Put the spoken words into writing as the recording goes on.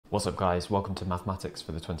What's up guys, welcome to Mathematics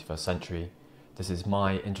for the 21st Century. This is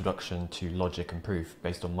my introduction to logic and proof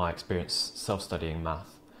based on my experience self-studying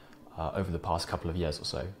math over the past couple of years or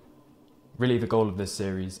so. Really the goal of this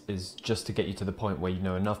series is just to get you to the point where you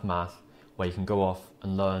know enough math where you can go off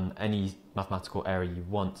and learn any mathematical area you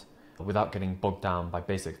want without getting bogged down by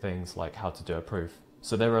basic things like how to do a proof.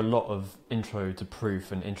 So there are a lot of intro to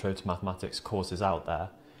proof and intro to mathematics courses out there,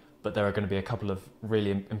 but there are going to be a couple of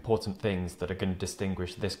really important things that are going to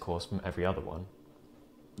distinguish this course from every other one.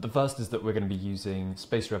 The first is that we're going to be using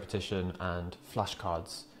spaced repetition and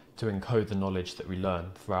flashcards to encode the knowledge that we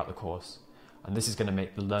learn throughout the course. And this is going to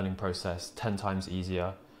make the learning process 10 times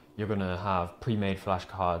easier. You're going to have pre-made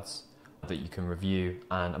flashcards that you can review,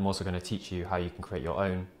 and I'm also going to teach you how you can create your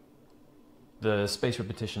own. The spaced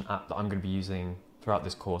repetition app that I'm going to be using throughout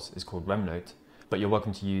this course is called RemNote, but you're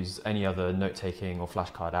welcome to use any other note-taking or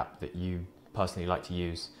flashcard app that you personally like to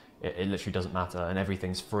use. It literally doesn't matter, and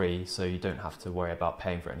everything's free, so you don't have to worry about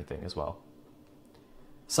paying for anything as well.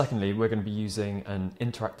 Secondly, we're going to be using an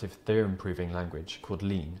interactive theorem proving language called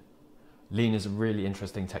Lean. Lean is a really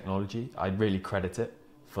interesting technology. I'd really credit it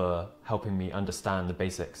for helping me understand the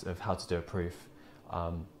basics of how to do a proof.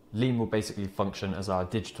 Lean will basically function as our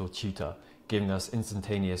digital tutor, giving us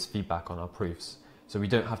instantaneous feedback on our proofs. So we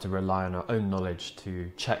don't have to rely on our own knowledge to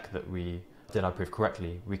check that we did our proof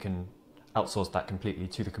correctly. We can outsource that completely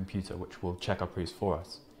to the computer, which will check our proofs for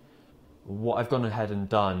us. What I've gone ahead and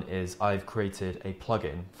done is I've created a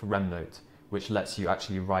plugin for RemNote, which lets you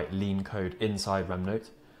actually write Lean code inside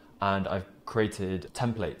RemNote. And I've created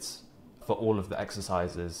templates for all of the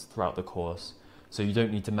exercises throughout the course. So you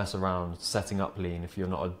don't need to mess around setting up Lean if you're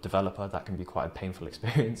not a developer. That can be quite a painful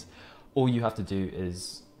experience. All you have to do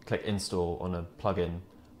is click install on a plugin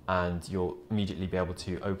and you'll immediately be able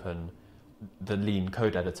to open the Lean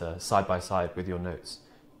code editor side by side with your notes.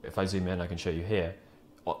 If I zoom in, I can show you here.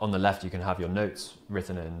 On the left, you can have your notes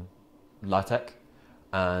written in LaTeX,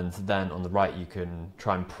 and then on the right, you can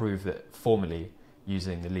try and prove it formally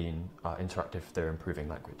using the Lean interactive theorem proving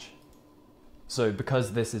language. So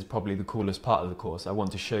because this is probably the coolest part of the course, I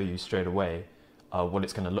want to show you straight away what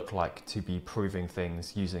it's going to look like to be proving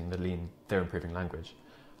things using the Lean theorem proving language.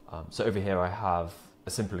 So over here I have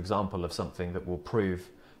a simple example of something that we'll prove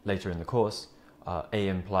later in the course. A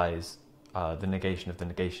implies the negation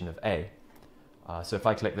of A. So if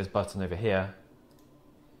I click this button over here,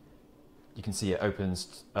 you can see it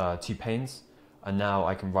opens two panes, and now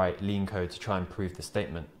I can write Lean code to try and prove the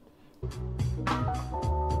statement.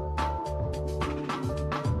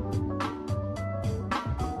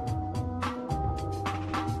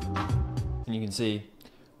 And you can see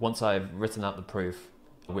once I've written out the proof,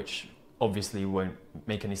 which obviously won't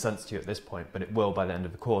make any sense to you at this point, but it will by the end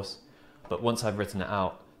of the course. But once I've written it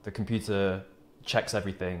out, the computer checks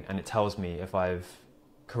everything and it tells me if I've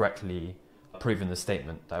correctly proven the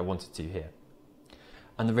statement that I wanted to here.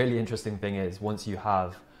 And the really interesting thing is, once you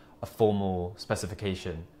have a formal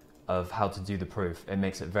specification of how to do the proof, it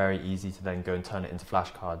makes it very easy to then go and turn it into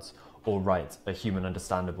flashcards or write a human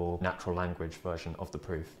understandable natural language version of the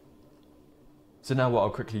proof. So now what I'll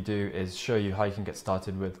quickly do is show you how you can get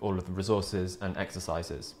started with all of the resources and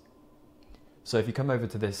exercises. So if you come over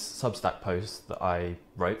to this Substack post that I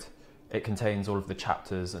wrote, it contains all of the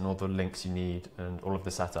chapters and all the links you need and all of the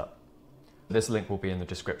setup. This link will be in the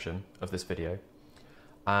description of this video.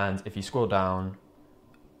 And if you scroll down,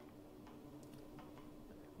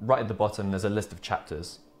 right at the bottom there's a list of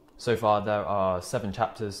chapters. So far there are 7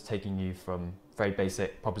 chapters taking you from very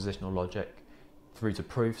basic propositional logic through to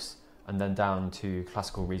proofs, and then down to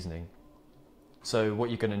classical reasoning. So what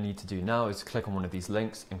you're going to need to do now is click on one of these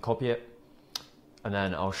links and copy it, and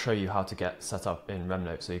then I'll show you how to get set up in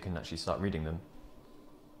RemNote so you can actually start reading them.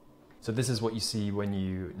 So this is what you see when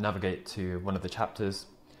you navigate to one of the chapters.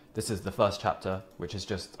 This is the first chapter, which is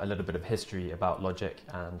just a little bit of history about logic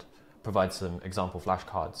and provides some example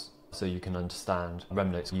flashcards so you can understand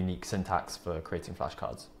RemNote's unique syntax for creating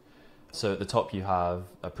flashcards. So at the top you have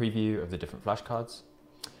a preview of the different flashcards.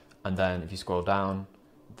 And then if you scroll down,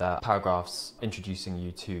 there are paragraphs introducing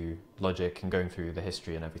you to logic and going through the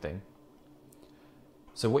history and everything.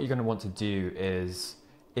 So what you're going to want to do is,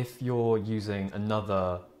 if you're using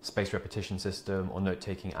another spaced repetition system or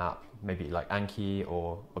note-taking app, maybe like Anki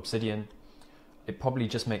or Obsidian, it probably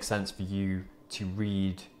just makes sense for you to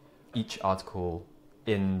read each article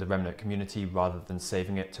in the RemNote community rather than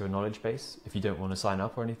saving it to a knowledge base if you don't want to sign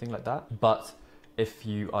up or anything like that. But if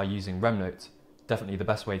you are using RemNote, definitely the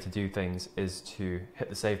best way to do things is to hit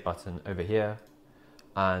the save button over here,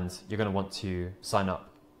 and you're going to want to sign up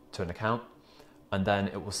to an account, and then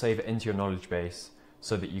it will save it into your knowledge base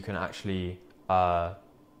so that you can actually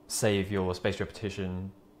save your spaced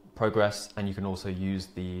repetition progress, and you can also use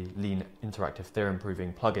the Lean Interactive Theorem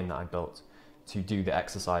Proving plugin that I built to do the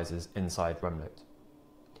exercises inside Remnote.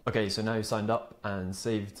 Okay, so now you've signed up and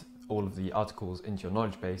saved all of the articles into your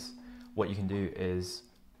knowledge base, what you can do is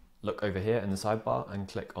look over here in the sidebar and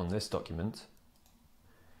click on this document.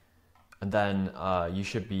 And then you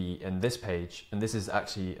should be in this page, and this is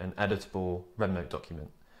actually an editable Remnote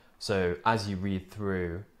document. So as you read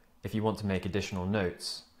through, if you want to make additional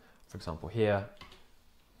notes, for example here,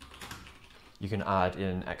 you can add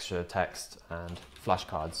in extra text and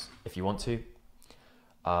flashcards if you want to.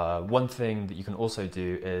 One thing that you can also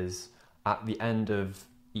do is at the end of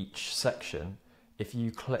each section, if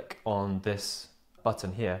you click on this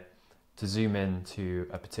button here to zoom in to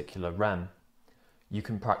a particular rem, you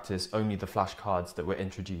can practice only the flashcards that were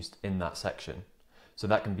introduced in that section. So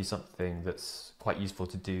that can be something that's quite useful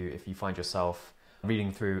to do if you find yourself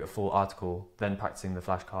reading through a full article, then practicing the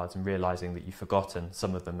flashcards and realizing that you've forgotten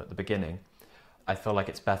some of them at the beginning. I feel like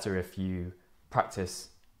it's better if you practice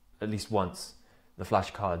at least once the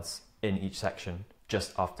flashcards in each section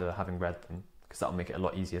just after having read them, because that'll make it a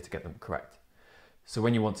lot easier to get them correct. So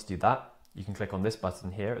when you want to do that, you can click on this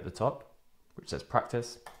button here at the top, which says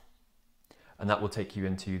practice, and that will take you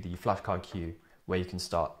into the flashcard queue where you can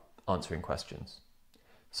start answering questions.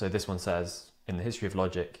 So this one says, in the history of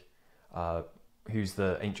logic, who's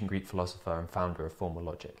the ancient Greek philosopher and founder of formal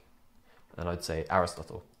logic? And I'd say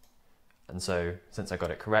Aristotle. And so since I got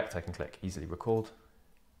it correct, I can click easily recalled.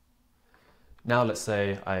 Now let's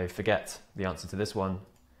say I forget the answer to this one,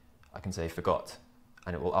 I can say forgot,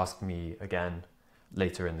 and it will ask me again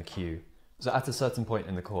later in the queue. So at a certain point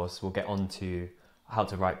in the course, we'll get on to how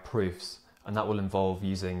to write proofs, and that will involve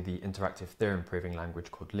using the interactive theorem proving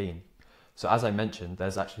language called Lean. So as I mentioned,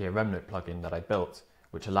 there's actually a Remnote plugin that I built,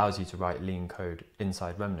 which allows you to write Lean code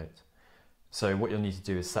inside Remnote. So what you'll need to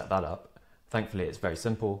do is set that up. Thankfully, it's very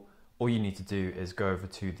simple. All you need to do is go over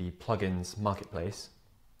to the plugins marketplace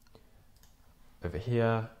over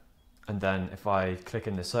here, and then if I click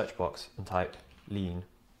in the search box and type Lean,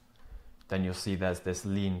 then you'll see there's this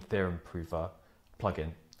Lean Theorem Prover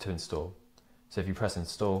plugin to install. So if you press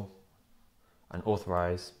install and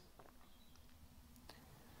authorize,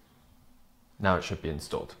 now it should be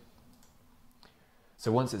installed.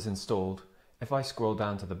 So once it's installed, if I scroll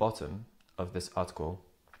down to the bottom of this article,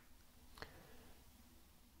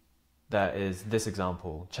 there is this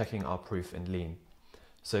example, checking our proof in Lean.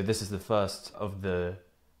 So this is the first of the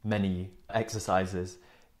many exercises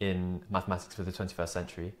in mathematics for the 21st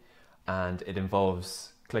century, and it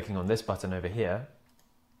involves clicking on this button over here,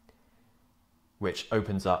 which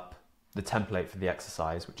opens up the template for the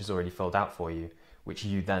exercise, which is already filled out for you, which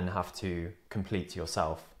you then have to complete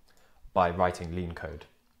yourself by writing Lean code.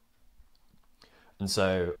 And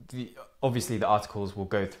so obviously the articles will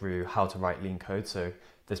go through how to write Lean code, so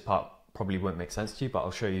this part probably won't make sense to you, but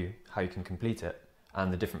I'll show you how you can complete it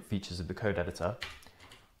and the different features of the code editor.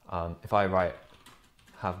 If I write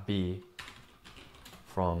have b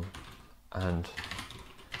from and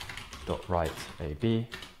dot write a b,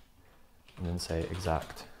 and then say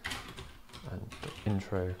exact and dot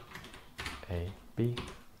intro a b,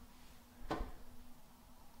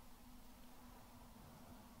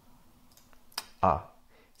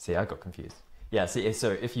 see, I got confused. Yeah, see,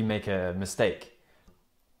 so if you make a mistake,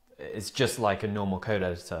 it's just like a normal code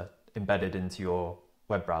editor embedded into your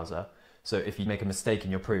web browser. So if you make a mistake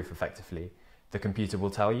in your proof, effectively, the computer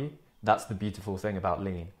will tell you. That's the beautiful thing about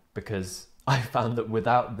Lean, because I found that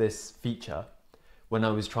without this feature, when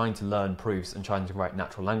I was trying to learn proofs and trying to write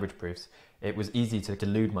natural language proofs, it was easy to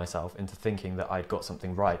delude myself into thinking that I'd got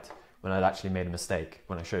something right when I'd actually made a mistake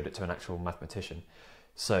when I showed it to an actual mathematician.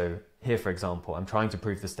 So here, for example, I'm trying to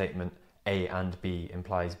prove the statement A and B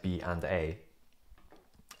implies B and A.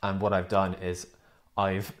 And what I've done is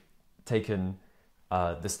I've taken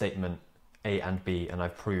the statement A and B and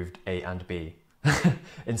I've proved A and B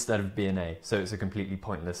instead of B and A. So it's a completely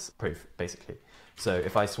pointless proof, basically. So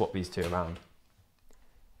if I swap these two around,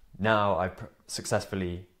 now I've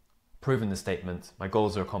successfully proven the statement, my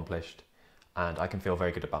goals are accomplished, and I can feel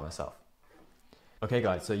very good about myself. Okay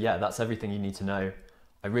guys, so yeah, that's everything you need to know.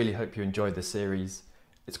 I really hope you enjoyed this series.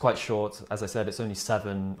 It's quite short. As I said, it's only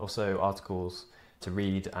 7 or so articles to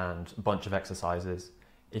read and a bunch of exercises.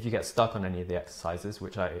 If you get stuck on any of the exercises,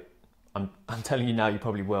 which I'm telling you now you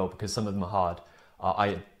probably will, because some of them are hard.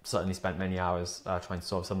 I certainly spent many hours trying to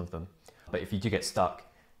solve some of them. But if you do get stuck,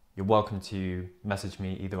 you're welcome to message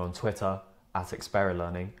me either on Twitter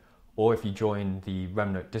 @ExperiLearning, or if you join the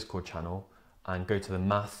Remnote Discord channel and go to the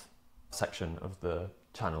math section of the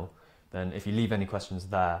channel, then if you leave any questions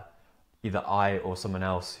there, either I or someone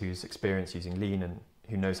else who's experienced using Lean and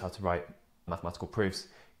who knows how to write mathematical proofs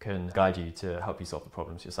can guide you to help you solve the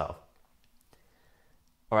problems yourself.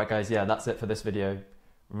 Alright guys, yeah, that's it for this video.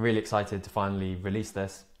 Really excited to finally release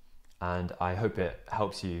this, and I hope it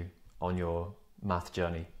helps you on your math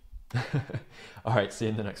journey. Alright, see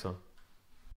you in the next one.